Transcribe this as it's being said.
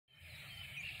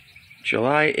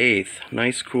July 8th,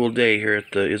 nice cool day here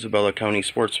at the Isabella County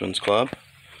Sportsman's Club.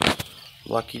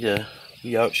 Lucky to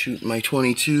be out shooting my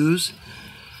 22s,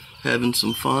 having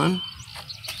some fun.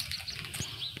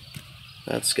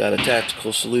 That's got a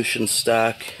Tactical Solutions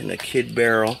stock and a kid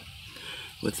barrel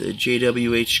with a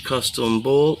JWH custom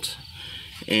bolt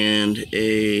and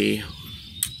a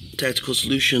Tactical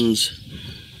Solutions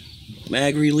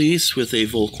mag release with a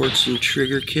Volquartsen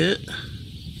trigger kit.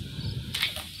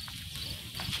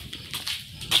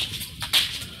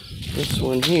 This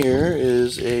one here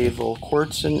is a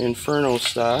Volquartsen Inferno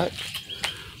stock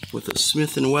with a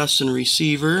Smith & Wesson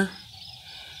receiver,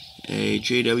 a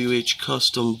JWH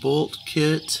custom bolt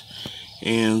kit,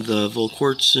 and the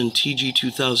Volquartsen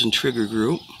TG2000 trigger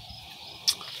group,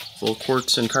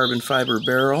 Volquartsen carbon fiber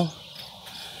barrel,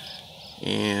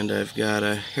 and I've got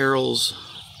a Harrell's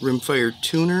rimfire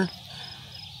tuner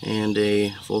and a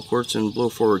Volquartsen blow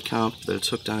forward comp that it's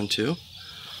hooked onto,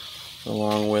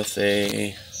 along with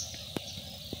a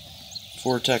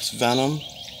Vortex Venom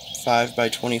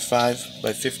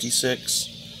 5x25x56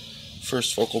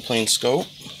 first focal plane scope.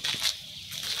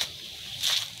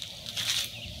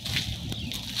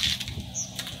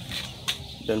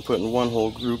 Been putting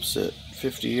one-hole groups at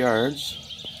 50 yards.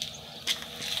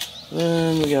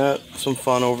 Then we got some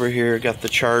fun over here. Got the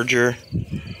Charger.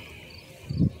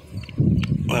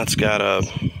 That's got a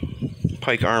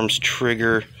Pike Arms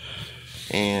trigger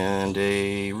and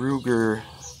a Ruger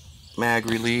mag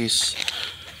release.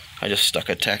 I just stuck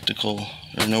a tactical,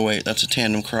 or no wait, that's a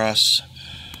TandemKross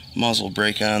muzzle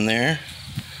brake on there.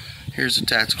 Here's a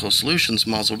Tactical Solutions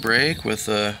muzzle brake with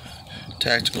a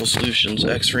Tactical Solutions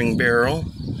X-ring barrel,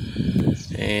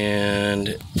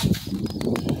 and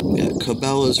got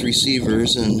Cabela's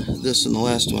receivers, and this and the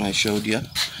last one I showed you,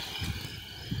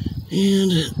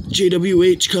 and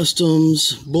JWH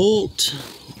Customs bolt,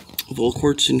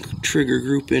 Volquartsen trigger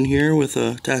group in here with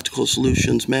a Tactical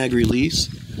Solutions mag release,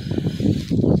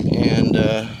 and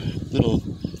a little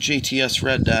JTS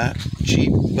red dot,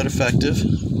 cheap but effective,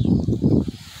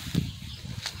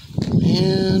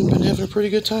 and been having a pretty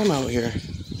good time out here.